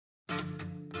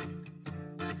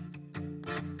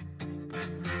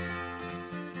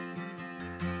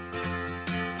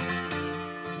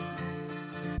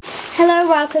Hello,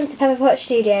 welcome to Pepper Pot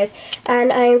Studios,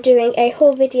 and I am doing a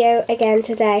haul video again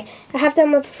today. I have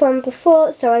done one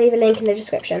before, so I'll leave a link in the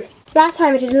description. Last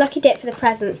time I did a lucky dip for the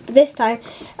presents, but this time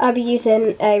I'll be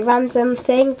using a random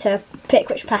thing to pick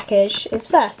which package is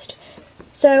first.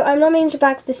 So I'm not meaning to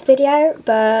brag with this video,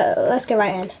 but let's go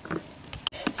right in.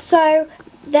 So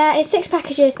there is 6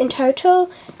 packages in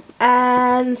total,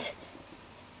 and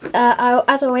I'll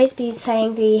as always be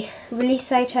saying the release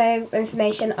photo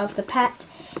information of the pet.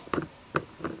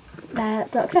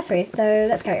 That's not accessories, so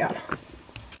let's carry on.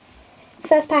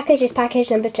 First package is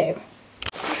package number 2.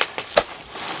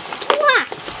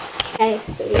 Okay,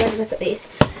 so we ended up at these.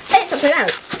 It's upside down.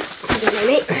 You don't know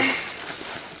me.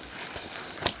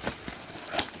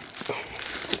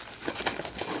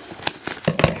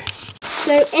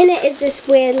 So in it is this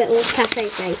weird little cafe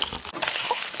thing.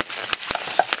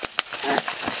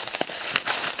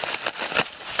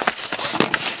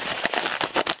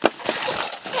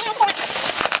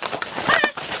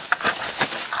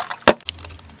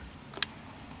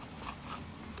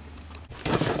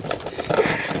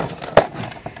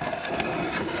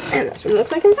 And that's what it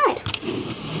looks like inside.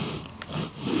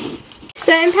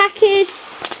 So in package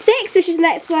 6, which is the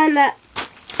next one that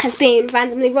has been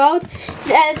randomly rolled,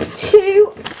 there's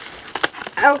 2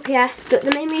 LPS, but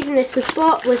the main reason this was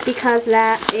bought was because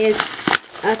there is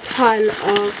a ton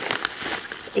of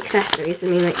accessories. I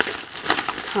mean, like,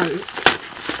 tons.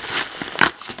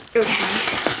 Okay.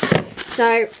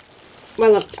 So,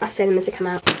 well, I'll say them as they come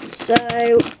out. So,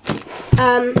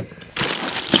 I'll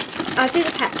do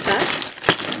the pets first.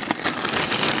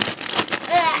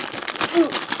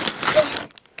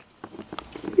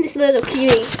 This little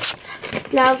cutie.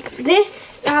 Now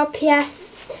this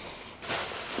LPS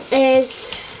is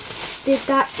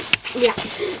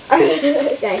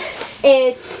okay.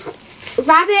 Is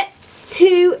Rabbit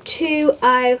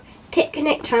 220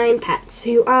 Picnic Time Pets,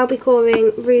 who I'll be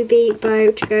calling Ruby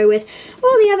Bo to go with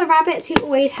all the other rabbits who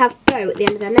always have Bo at the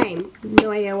end of their name.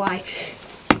 No idea why.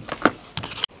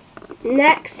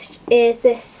 Next is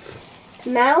this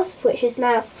mouse, which is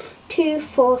mouse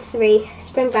 243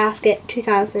 Spring Basket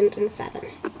 2007.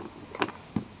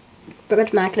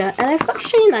 Red magnet, and I've got to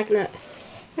show you magnet.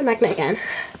 A magnet again.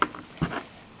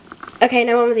 Okay,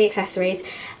 now on with the accessories.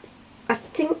 I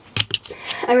think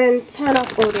I'm going to turn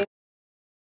off audio.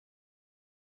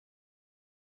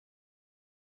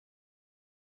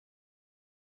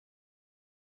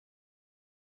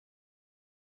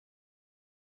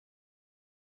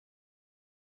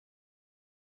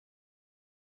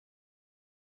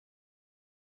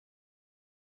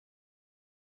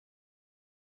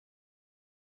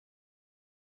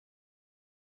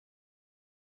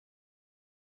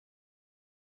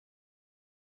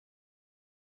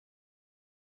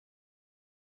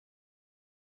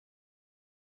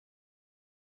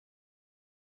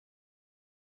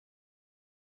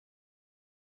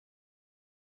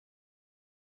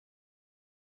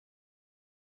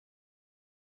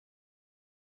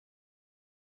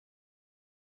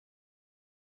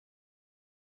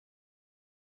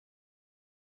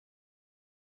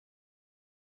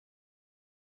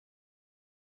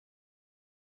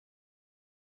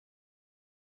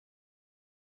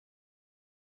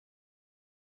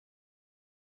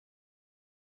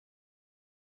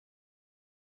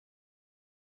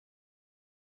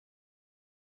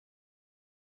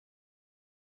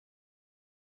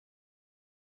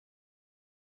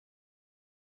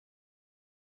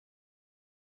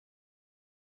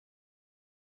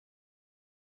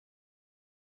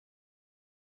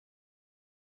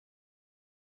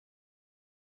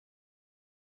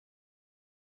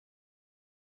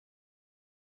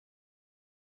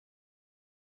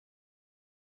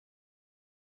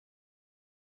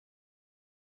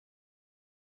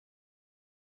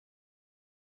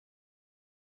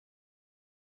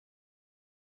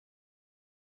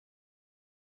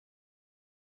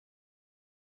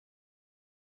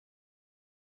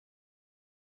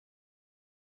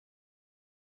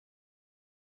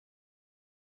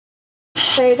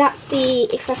 So that's the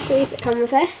accessories that come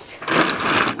with this.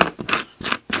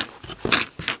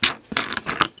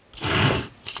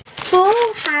 4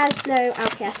 has no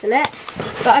LPS in it,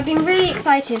 but I've been really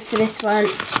excited for this one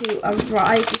to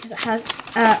arrive because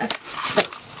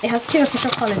it has 2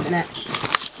 official collars in it.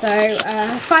 So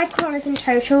 5 collars in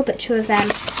total, but 2 of them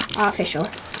are official.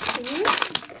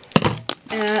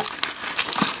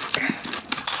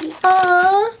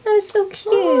 Oh, that's so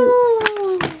cute.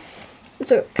 Oh.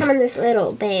 So come in this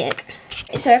little bag.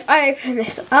 So if I open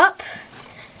this up,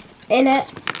 in it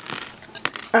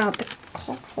are the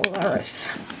collars.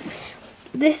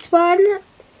 This one,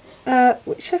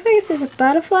 which I think is a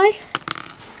butterfly.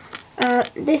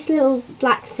 this little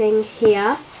black thing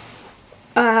here,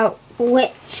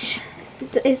 which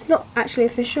is not actually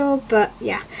official, but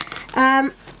yeah.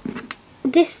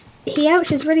 This here,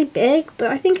 which is really big,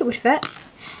 but I think it would fit.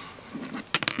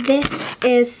 This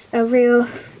is a real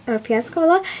LPS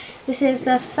collar. This is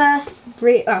the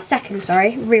second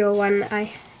real one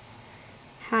I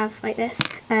have like this,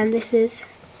 and this is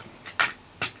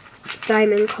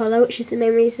diamond collar, which is the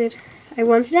main reason I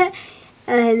wanted it,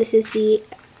 and this is the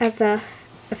other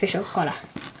official collar.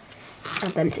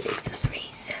 Add them to the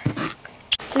accessories.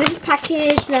 So this is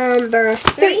package number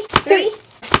three.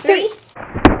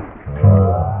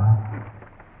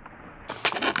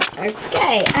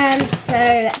 Okay, and so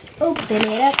let's open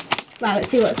it up. Well, let's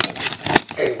see what's in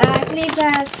it. I believe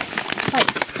there's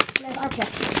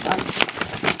RPS in this one.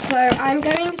 So I'm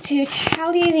going to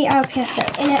tell you the RPS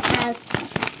that are in it as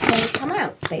they come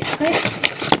out, basically.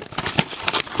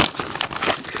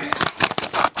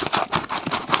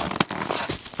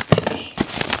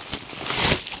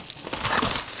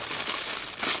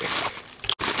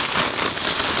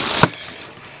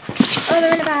 Oh,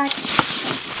 they're in a bag.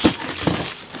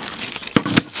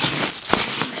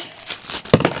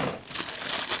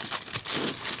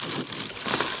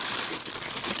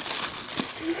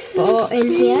 Four in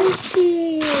here.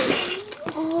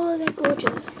 Oh, they're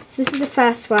gorgeous. So this is the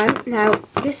first one. Now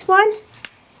this one.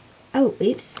 Oh,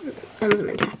 oops. That wasn't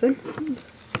meant to happen.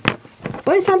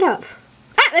 Won't stand up.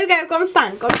 Ah, there we go. Got on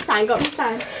stand.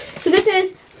 So this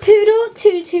is Poodle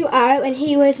 220, and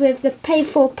he was with the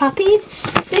Playful Puppies.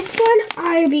 This one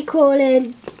I will be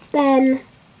calling Ben.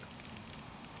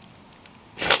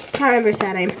 Can't remember his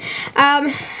surname.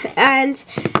 And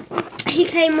he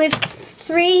came with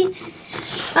 3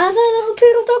 other little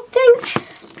poodle dog things,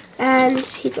 and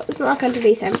he's got this mark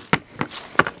underneath him.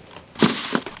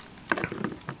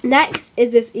 Next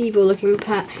is this evil looking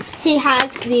pet. He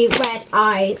has the red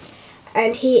eyes,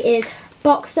 and he is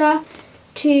Boxer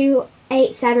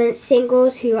 287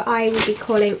 Singles, who I will be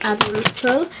calling Adam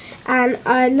Full. And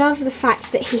I love the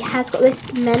fact that he has got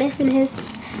this menace in his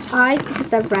eyes because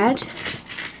they're red.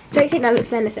 Don't you think that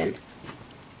looks menacing?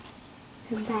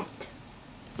 Red.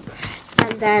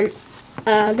 And then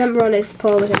number on his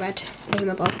paw with a red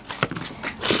aimable.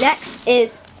 Next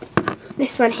is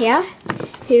this one here,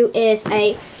 who is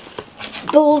a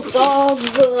Bulldog.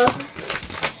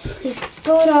 He's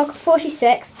Bulldog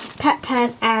 46, pet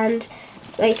pairs and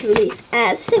later released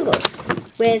as singles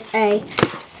with a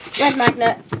red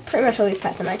magnet. Pretty much all these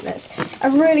pets are magnets. I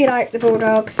really like the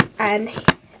Bulldogs, and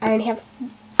I only have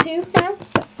 2 now.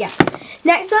 But yeah.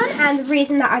 Next one, and the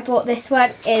reason that I bought this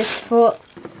one is for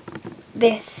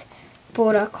this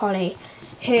Border Collie,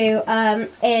 who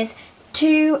is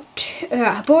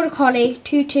Border Collie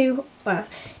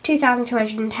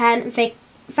 2210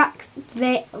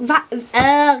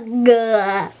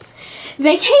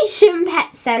 Vacation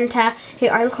Pet Centre, who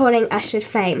I'm calling Ashford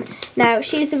Flame. Now,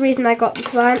 she's the reason I got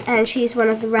this one, and she's one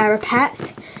of the rarer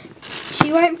pets.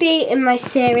 She won't be in my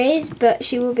series, but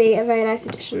she will be a very nice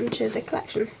addition to the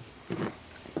collection.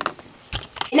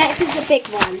 Next is the big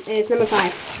one, is number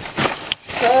 5.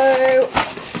 So,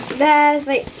 there's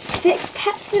like 6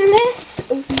 pets in this.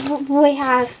 We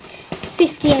have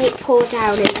 58 poured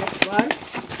down in this one.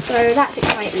 So that's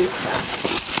exciting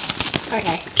stuff.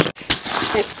 Okay.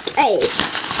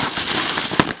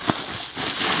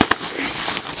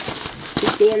 You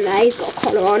see him there, he's got a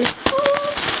collar on. I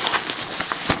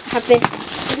have this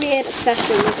weird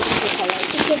obsession with the collar.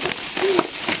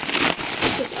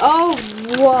 It's just, oh,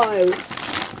 whoa.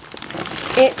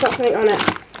 It's got something on it.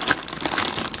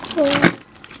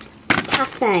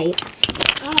 Cafe.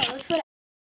 Oh, what's for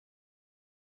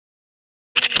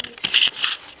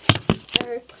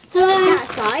Hello. That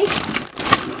side.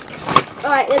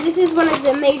 Alright, this is one of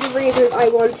the major reasons I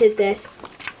wanted this.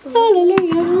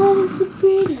 Hallelujah, oh, that's so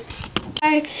pretty. So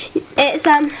it's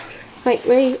like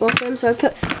really awesome. So I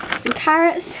put some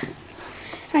carrots.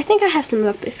 I think I have some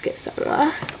love biscuits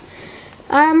somewhere.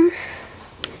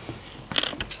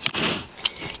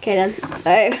 Okay then.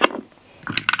 So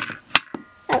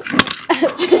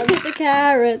the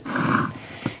carrots,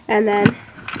 and then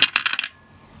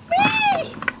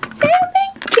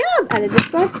added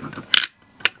this one.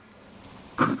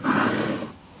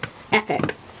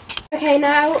 Epic. Okay,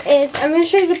 now I'm going to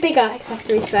show you the bigger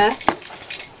accessories first.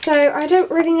 So I don't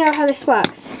really know how this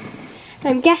works.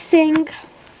 I'm guessing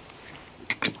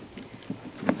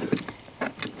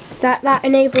that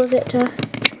enables it to.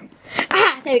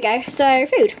 Aha! There we go. So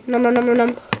food. Nom nom nom nom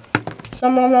nom.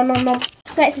 Nom nom nom nom nom.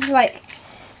 Next is like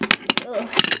a little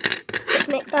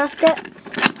picnic basket,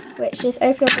 which is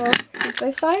openable on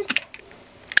both sides,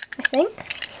 I think.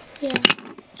 Yeah,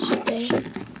 should be.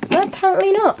 Yep.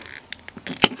 apparently not.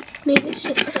 Maybe it's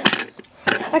just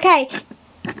Okay,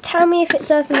 tell me if it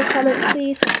does in the comments,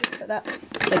 please. Put that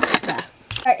link there.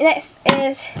 Right, next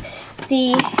is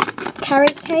the carry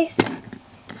case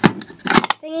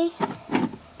thingy.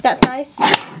 That's nice.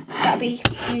 That'll be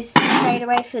used straight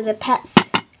away for the pet's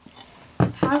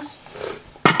house.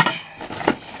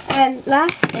 And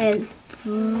last is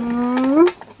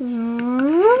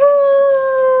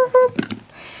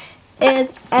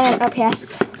an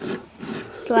LPS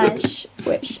sledge,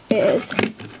 which is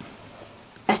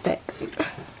epic.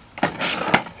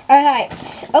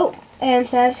 Alright, oh, and it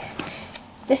says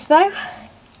this bow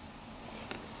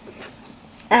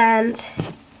and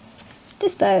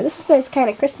this bow. This bow is kind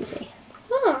of Christmassy.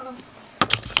 Oh.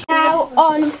 Now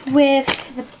on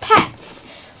with the pets.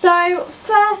 So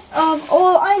first of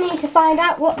all, I need to find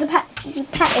out what the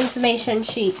pet information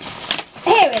sheet.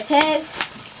 Here it is.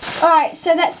 Alright,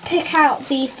 so let's pick out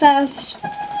the first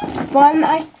one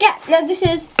I get. Now this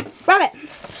is Rabbit.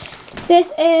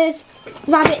 This is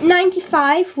Rabbit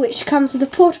 95, which comes with a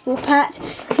portable pet,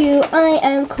 who I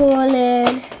am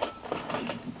calling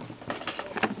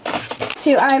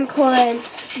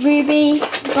Ruby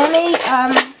Bonnie.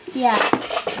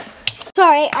 Yes.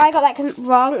 Sorry, I got that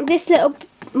wrong. This little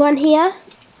one here,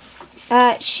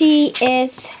 she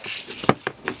is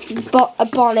a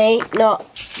Bonnie, not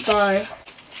Bo.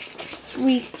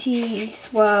 Sweetie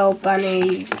Swirl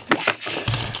Bunny. Yeah.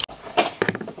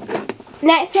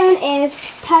 Next one is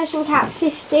Persian Cat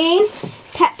 15.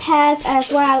 Pet pairs as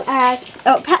well as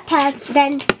pet pairs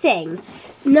then sing.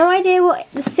 No idea what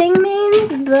the sing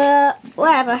means, but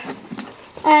whatever.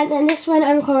 And then this one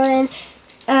I'm calling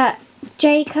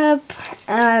Jacob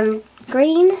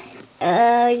Green.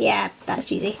 Yeah, that's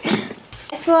cheesy.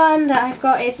 This one that I've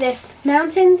got is this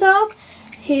mountain dog,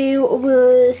 who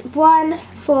was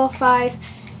 145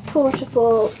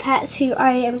 portable pets, who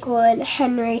I am calling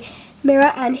Henry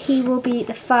Mirror, and he will be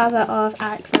the father of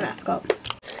Alex, my mascot.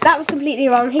 That was completely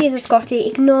wrong. He is a Scottie.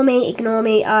 Ignore me.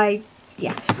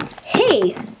 Yeah.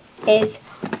 He is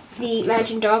the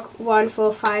mountain dog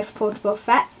 145 portable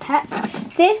pets.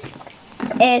 This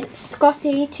is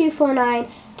Scottie 249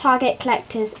 Target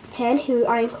Collector's Tin, who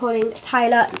I'm calling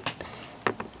Tyler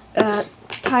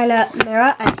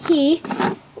Mirror, and he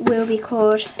will be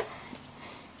called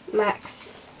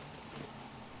Max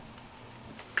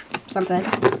something.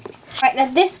 Right, now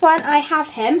this one I have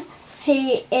him.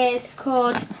 He is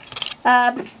called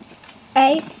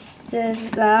Ace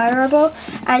Desirable,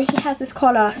 and he has this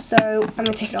collar, so I'm going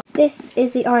to take it off. This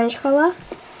is the orange collar.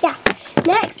 Yes.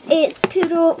 Next is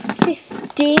Poodle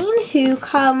 15, who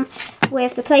come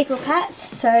with the playful pets,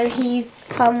 so he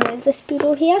come with this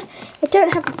poodle here. I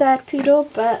don't have the third poodle,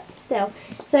 but still.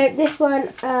 So this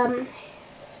one,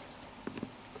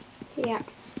 yeah.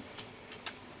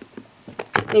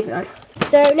 Moving on.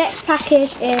 So next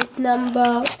package is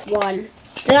number 1.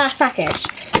 The last package.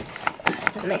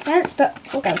 Doesn't make sense, but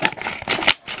we'll go with that.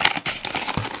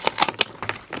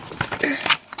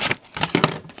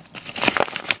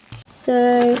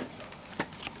 So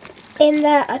in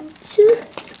there are 2.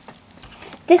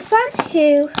 This one,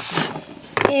 who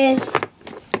is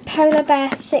Polar Bear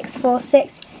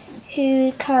 646,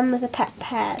 who come with the pet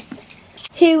pairs,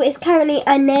 who is currently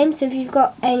unnamed, so if you've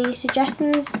got any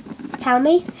suggestions, tell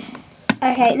me.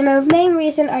 Okay, the main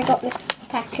reason I got this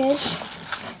package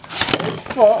is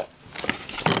for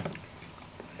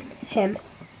him.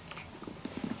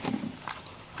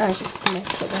 I was just going to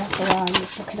sit there for a while and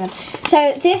just look at him.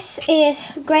 So this is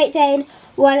Great Dane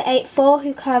 184,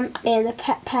 who come in the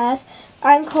pet pairs.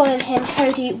 I'm calling him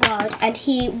Cody Wild, and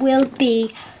he will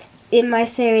be in my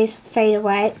series Fade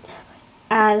Away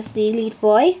as the lead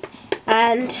boy.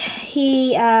 And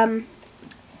he, I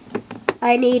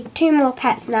need 2 more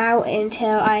pets now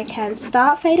until I can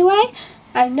start Fade Away.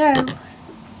 I know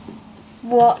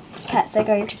what pets they're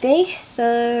going to be,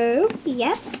 so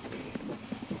yeah.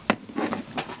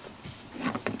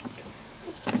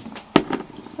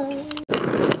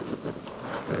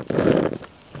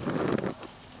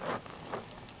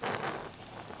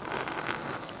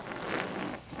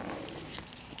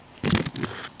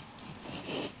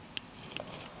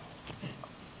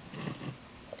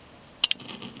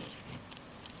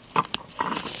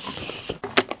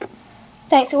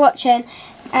 Thanks for watching,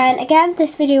 and again,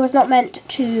 this video was not meant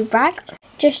to brag,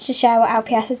 just to share what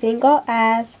LPS has been got,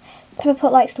 as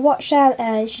Pepperpot likes to watch them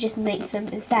and she just makes them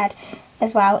instead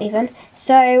as well even.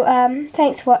 So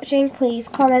thanks for watching. Please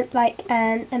comment, like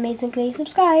and amazingly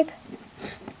subscribe.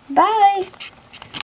 Bye!